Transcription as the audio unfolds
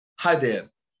Hi there,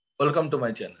 welcome to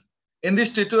my channel. In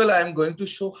this tutorial, I am going to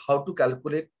show how to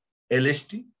calculate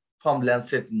LST from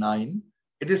Landsat 9.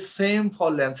 It is same for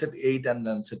Landsat 8 and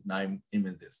Landsat 9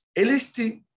 images.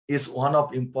 LST is one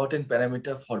of important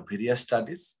parameter for various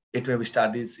studies. It may be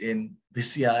studies in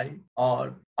VCI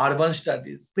or urban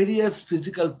studies, various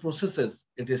physical processes.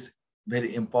 It is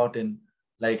very important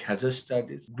like hazard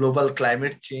studies, global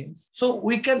climate change. So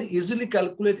we can easily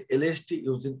calculate LST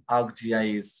using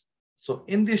ArcGIS. So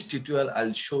in this tutorial,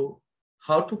 I'll show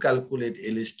how to calculate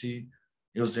LST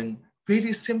using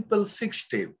very simple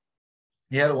 6-step.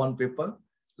 Here one paper,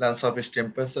 land surface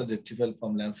temperature retrieval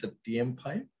from Landsat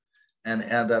TM5, and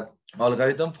another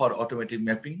algorithm for automatic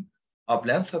mapping of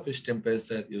land surface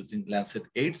temperature using Landsat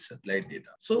 8 satellite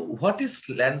data. So what is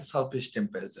land surface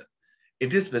temperature?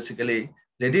 It is basically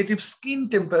radiative skin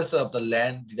temperature of the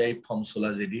land derived from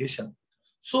solar radiation.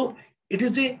 So it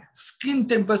is a skin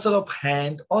temperature of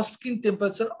hand or skin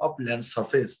temperature of land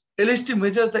surface. LST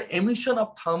measures the emission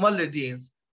of thermal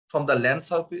radiance from the land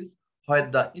surface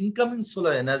where the incoming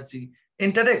solar energy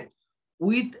interact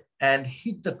with and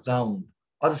hit the ground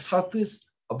or the surface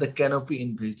of the canopy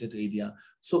in vegetated area.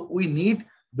 So we need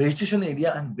vegetation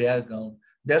area and bare ground.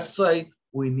 That's why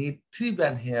we need 3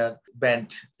 band here,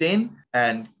 band 10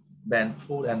 and band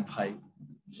 4 and 5.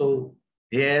 So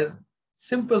here,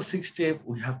 simple 6-step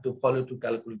we have to follow to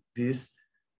calculate this.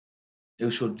 You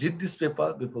should read this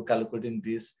paper before calculating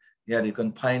this. Here you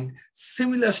can find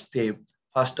similar step.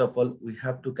 First of all, we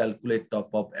have to calculate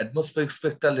top of atmospheric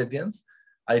spectral radiance.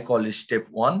 I call it step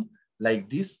 1, like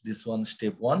this. This one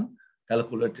step 1,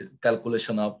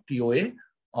 calculation of TOA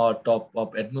or top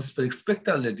of atmospheric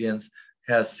spectral radiance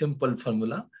has simple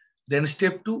formula. Then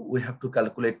step 2, we have to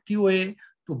calculate TOA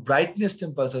to brightness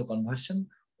temperature conversion.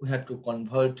 We have to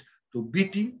convert to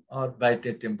BT or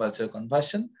brightness temperature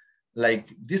conversion, like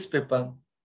this paper.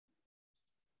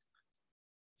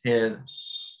 Here,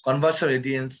 conversion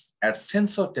radiance at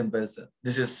sensor temperature.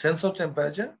 This is sensor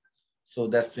temperature. So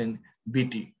that's been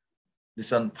BT.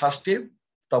 This one first step,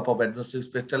 top of atmospheric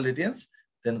spectral radiance,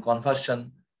 then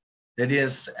conversion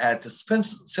radiance at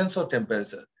sensor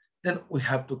temperature. Then we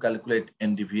have to calculate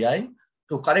NDVI.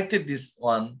 To correct it, this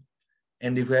one,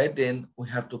 NDVI, then we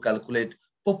have to calculate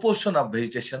proportion of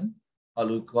vegetation, or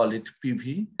we call it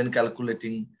PV, then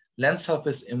calculating land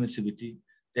surface emissivity,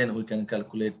 then we can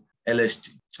calculate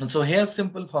LST. And so here's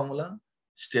simple formula.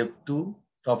 Step 2,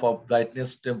 top of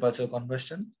brightness temperature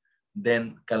conversion,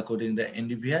 then calculating the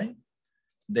NDVI,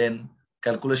 then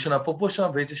calculation of proportion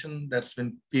of vegetation, that's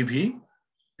been PV,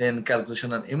 then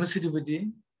calculation of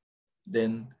emissivity,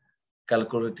 then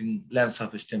calculating land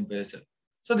surface temperature.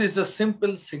 So this is a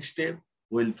simple 6-step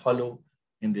we'll follow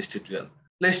in this tutorial.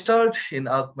 Let's start in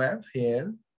ArcMap.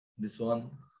 Here, this one,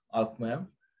 ArcMap.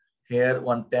 Here,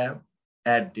 one tab,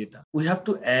 add data. We have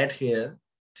to add here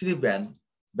 3 band,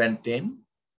 band 10,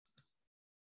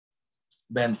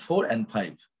 band 4 and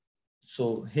 5.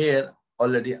 So here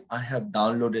already I have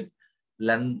downloaded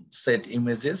Landsat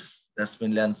images. That's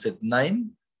been Landsat 9.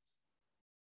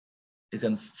 You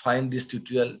can find this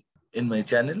tutorial in my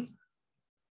channel.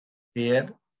 Here,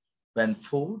 band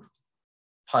 4,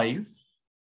 5,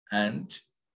 and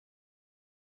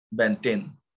band 10.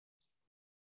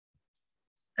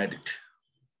 Edit.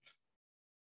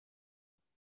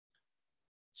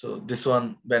 So this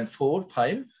one band 4,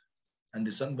 5, and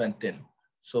this one band 10.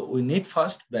 So we need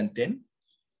first band 10.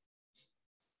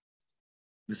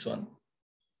 This one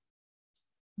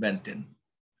band 10.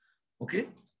 Okay.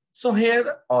 So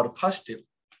here our first step,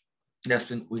 that's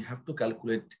when we have to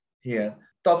calculate here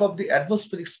top of the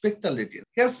atmospheric spectral radiance.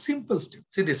 Here's simple step.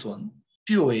 See this one,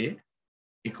 TOA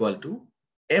equal to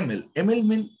ML. ML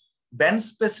means band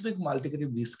specific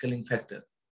multiplicative rescaling factor,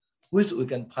 which we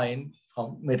can find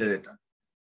from metadata.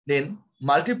 Then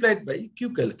multiplied by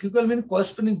QCal. QCal means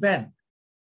corresponding band,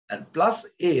 and plus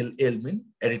AL. AL means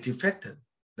additive factor.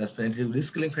 That's the additive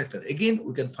rescaling factor. Again,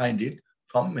 we can find it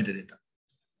from metadata.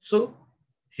 So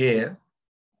here,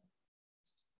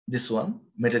 this one,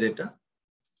 metadata,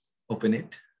 open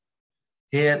it.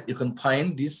 Here you can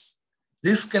find this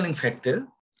rescaling factor,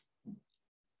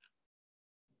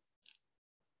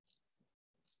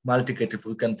 multiplicative.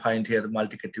 We can find here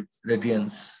multiplicative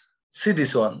radiance. See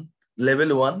this one,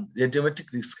 level 1, radiometric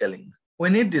rescaling. We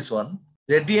need this one,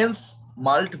 radiance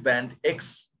mult band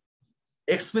X.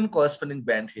 X means corresponding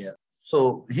band here.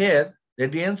 So here,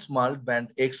 radiance mult band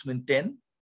X means 10.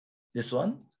 This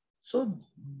one. So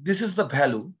this is the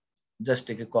value. Just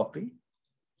take a copy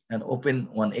and open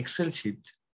one Excel sheet.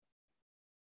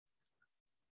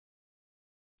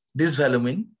 This value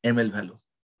means ML value.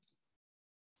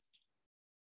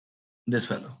 This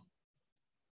value.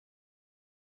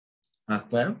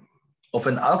 ArcMap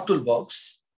Open Arc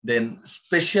Toolbox, then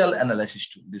Spatial Analysis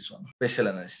Tool, this one, Spatial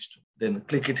Analysis Tool. Then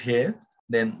click it here,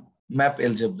 then Map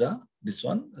Algebra, this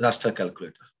one, Raster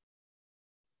Calculator.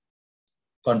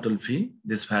 Control V,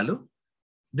 this value.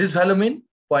 This value mean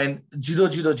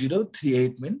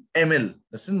 0.00038 mean ml,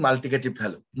 that's in multiplicative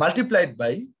value. Multiplied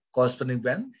by corresponding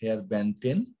band, here band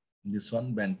 10, this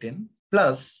one band 10,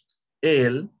 plus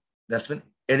AL, that's mean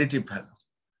additive value.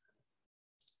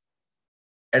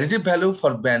 Additive value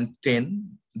for band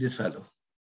 10, this value,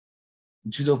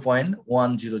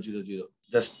 0.1000.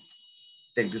 Just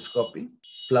take this copy,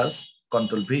 plus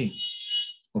Control V.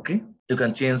 Okay, you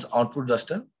can change output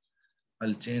raster.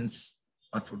 I'll change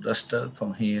output raster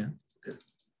from here. Okay.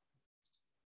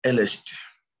 LST.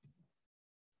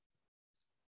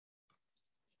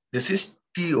 This is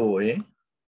TOA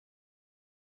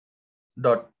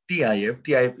dot TIF.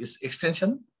 TIF is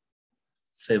extension.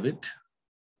 Save it.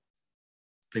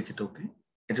 Click it OK.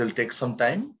 It will take some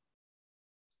time.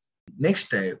 Next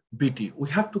type, BT. We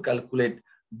have to calculate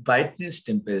brightness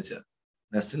temperature.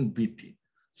 That's in BT.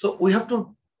 So we have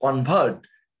to convert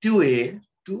TOA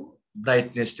to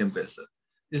brightness temperature.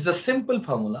 It's the simple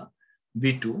formula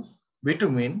B2.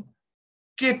 B2 mean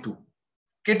K2.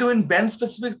 K2 in band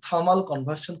specific thermal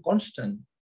conversion constant.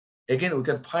 Again, we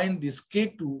can find this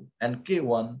K2 and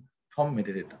K1 from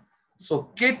metadata.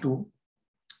 So K2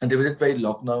 divided by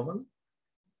log normal,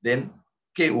 then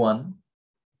K1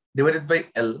 divided by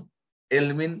L.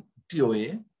 L mean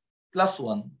TOA plus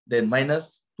 1, then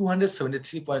minus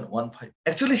 273.15.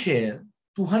 Actually here,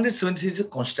 273 is a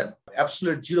constant,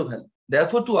 absolute zero value.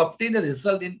 Therefore, to obtain a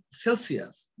result in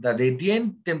Celsius, the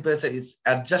radiant temperature is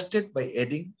adjusted by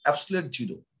adding absolute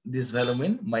zero. This value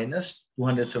means minus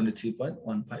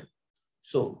 273.15.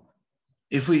 So,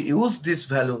 if we use this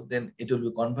value, then it will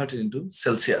be converted into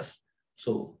Celsius.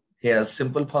 So, here's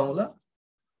simple formula.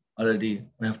 Already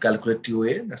we have calculated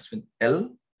TOA, that's been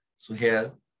L. So,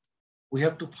 here we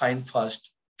have to find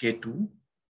first K2.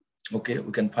 Okay,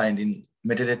 we can find in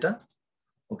metadata.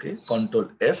 Okay, Control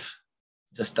F.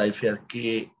 Just type here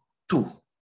K2.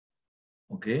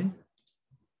 Okay,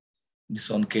 this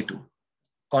one K2.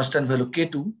 Constant value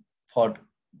K2 for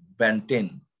band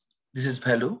 10. This is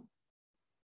value.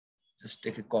 Just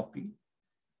take a copy.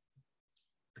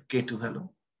 K2 value.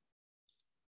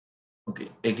 Okay,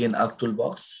 again Arc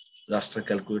Toolbox, raster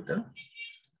calculator.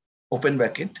 Open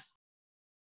bracket.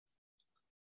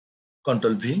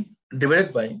 Control V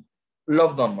divided by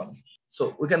log normal.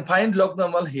 So we can find log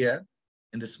normal here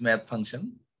in this math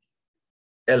function,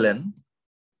 ln,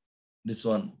 this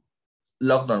one,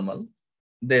 log normal.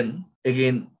 Then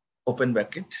again, open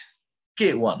bracket,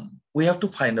 K1. We have to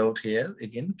find out here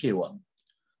again K1.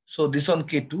 So this one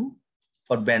K2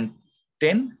 for band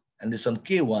 10 and this one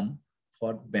K1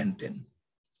 for band 10.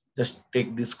 Just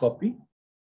take this copy,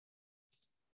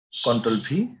 Control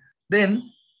V.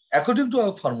 Then according to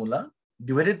our formula,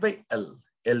 divided by L.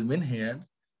 L mean here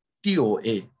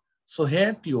TOA. So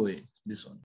here TOA, this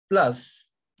one, plus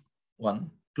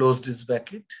 1, close this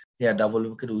bracket. Here double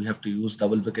bracket, we have to use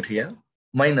double bracket here,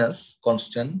 minus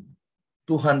constant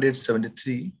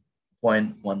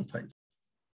 273.15.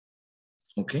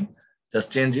 Okay,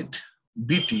 just change it,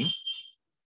 BT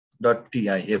dot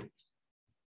TIF.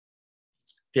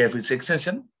 TIF is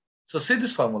extension. So see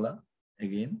this formula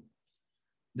again,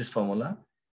 this formula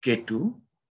K2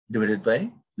 divided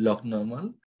by log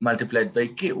normal multiplied by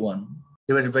K1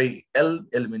 divided by L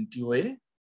element TOA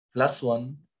plus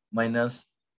 1 minus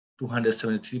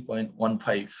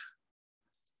 273.15.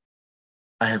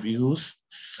 I have used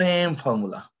same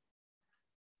formula.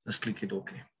 Just click it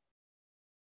OK.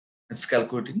 It's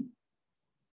calculating.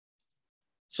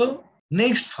 So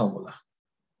next formula,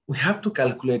 we have to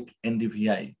calculate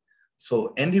NDVI.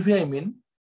 So NDVI mean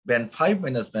band 5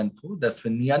 minus band 4, that's the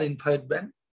near infrared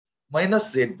band,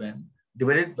 minus Z band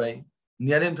divided by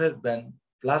near infrared band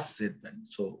plus Z band.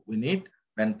 So we need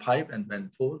band 5 and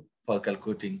band 4 for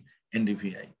calculating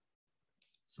NDVI.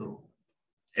 So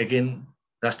again,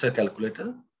 raster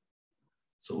calculator.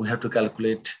 So we have to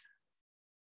calculate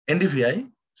NDVI.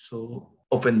 So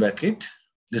open bracket,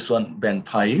 this one band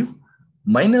 5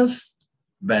 minus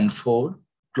band 4,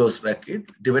 close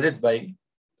bracket, divided by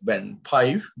band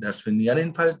 5, that's when near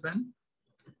infrared band,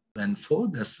 band 4,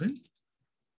 that's when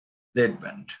Z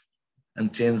band.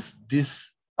 And change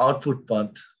this output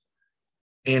part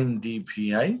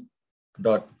NDVI.TIF.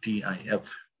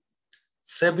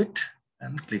 Save it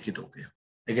and click it OK.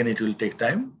 Again, it will take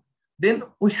time. Then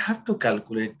we have to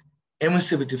calculate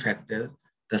emissivity factor,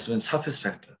 that's when surface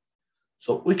factor.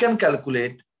 So we can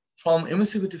calculate from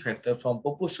emissivity factor from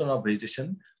proportion of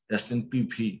vegetation, that's when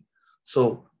PP.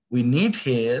 So we need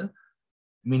here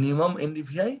minimum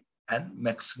NDVI and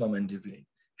maximum NDVI.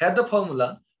 Here the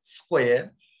formula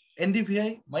square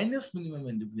NDVI minus minimum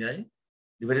NDVI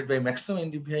divided by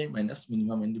maximum NDVI minus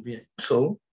minimum NDVI.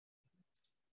 So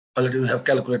already we have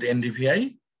calculated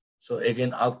NDVI. So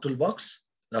again, our toolbox,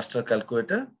 raster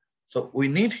calculator. So we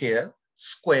need here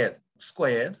square.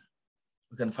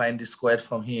 We can find the square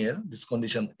from here, this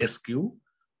condition SQ.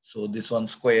 So this one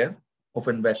square,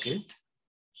 open bracket.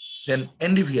 Then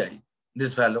NDVI,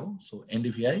 this value, so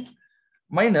NDVI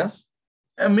minus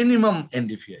a minimum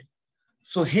NDVI.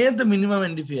 So here the minimum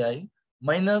NDVI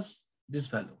minus this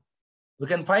value. We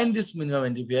can find this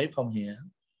minimum NDVI from here.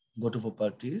 Go to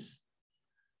properties,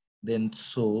 then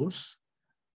source,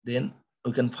 then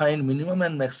we can find minimum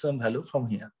and maximum value from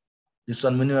here. This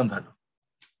one minimum value.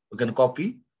 We can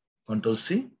copy, Control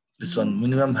C, this one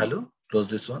minimum value, close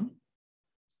this one.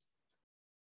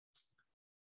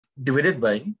 Divided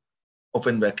by,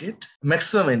 open bracket,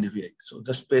 maximum NDVI. So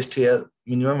just paste here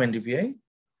minimum NDVI,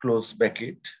 close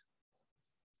bracket.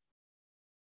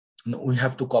 Now we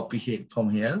have to copy here from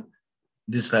here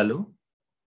this value,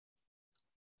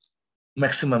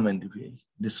 maximum NDVI,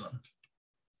 this one.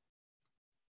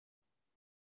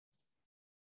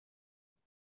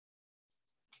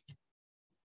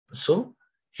 So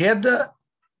here the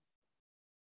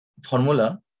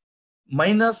formula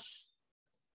minus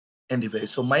NDVI.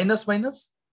 So minus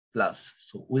minus plus.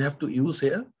 So we have to use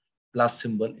here plus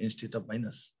symbol instead of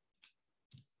minus.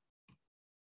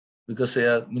 Because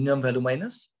here minimum value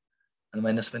minus and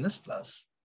minus minus plus.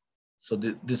 So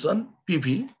this one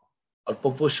PV or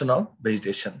proportion of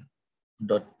vegetation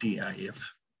dot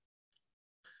TIF.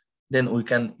 Then we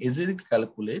can easily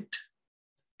calculate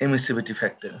emissivity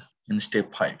factor in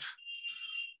step 5.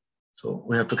 So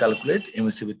we have to calculate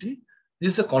emissivity.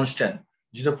 This is a constant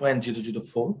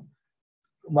 0.004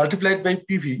 multiplied by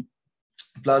PV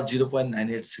plus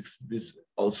 0.986. This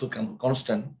also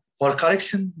constant. For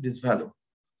correction, this value.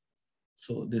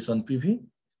 So this one PV,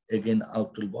 again our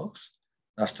toolbox,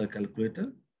 raster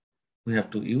calculator. We have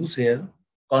to use here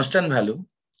constant value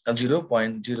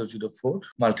 0.004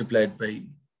 multiplied by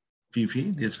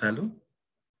PV, this value,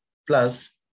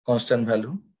 plus constant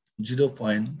value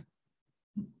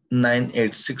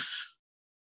 0.986.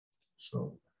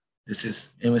 So this is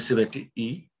emissivity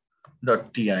E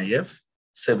dot TIF.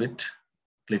 Save it,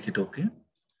 click it OK.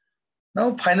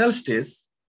 Now final stage,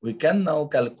 we can now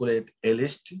calculate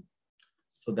LST.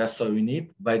 So that's why we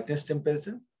need brightness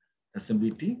temperature, that's a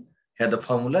BT. Here the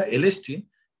formula LST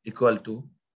equal to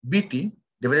BT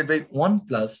divided by 1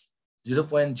 plus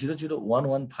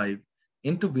 0.00115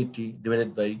 into BT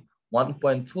divided by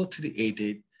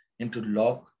 1.4388 into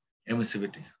log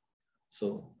emissivity.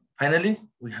 So finally,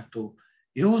 we have to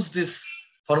use this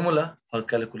formula for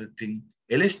calculating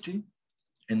LST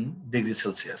in degrees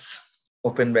Celsius.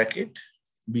 Open bracket,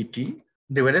 BT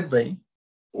divided by,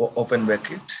 open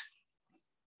bracket,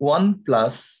 1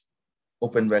 plus,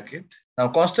 open bracket. Now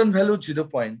constant value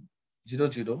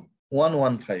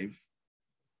 0.00115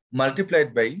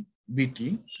 multiplied by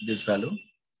BT, this value,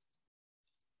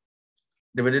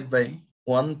 divided by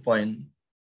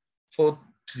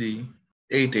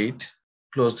 1.4388,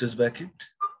 close this bracket,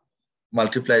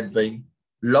 multiplied by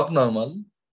log normal,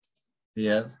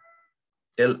 here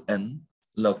ln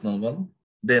log normal,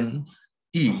 then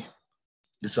E,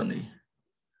 this one E.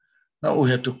 Now we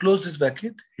have to close this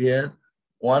bracket here,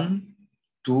 1,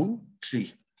 2,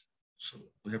 3. So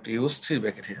we have to use 3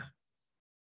 bracket here.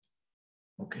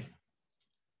 Okay.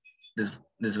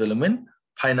 This will mean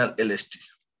final LST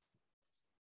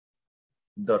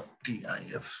dot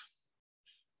TIF.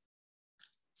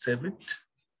 Save it,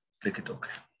 click it OK.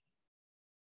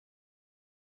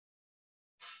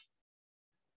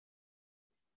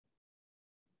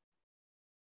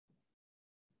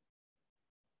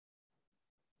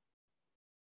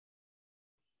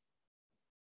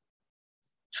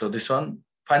 So this one,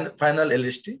 final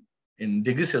LST in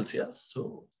degree Celsius.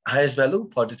 So highest value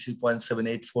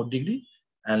 43.784 degree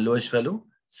and lowest value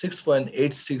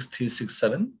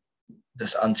 6.86367.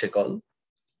 Just uncheck all.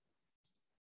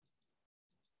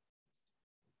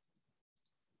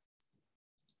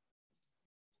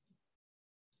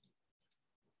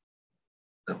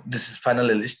 This is final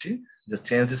LST. Just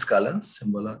change this color,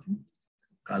 symbology,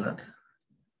 color.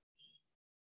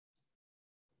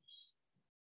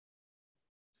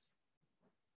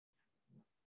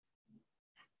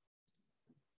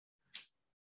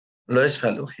 Lowest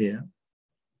value here.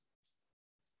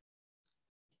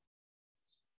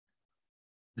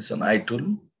 This one I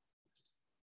tool.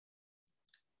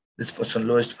 This person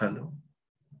lowest value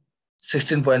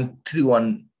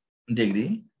 16.31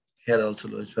 degree. Here also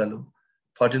lowest value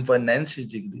 14.96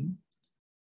 degree.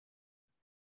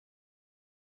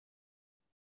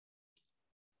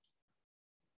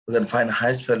 We can find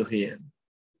highest value here.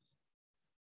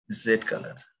 This red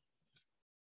color.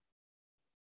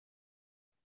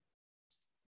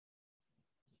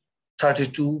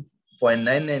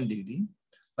 (32.99 degree).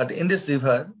 But in this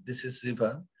river, this is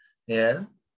river, here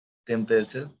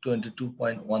temperature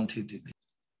 22.13 degree.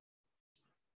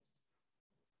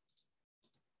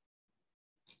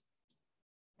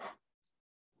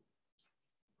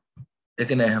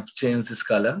 Again, I have changed this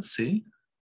color. See,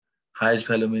 highest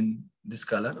value in this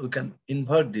color. We can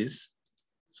invert this.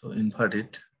 So invert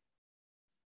it.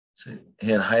 So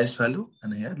here highest value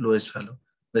and here lowest value.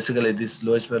 Basically, this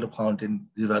lowest value found in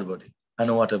river body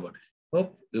and water body.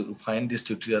 Hope you find this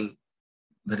tutorial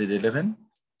very relevant.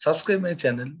 Subscribe my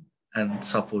channel and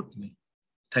support me.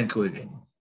 Thank you again.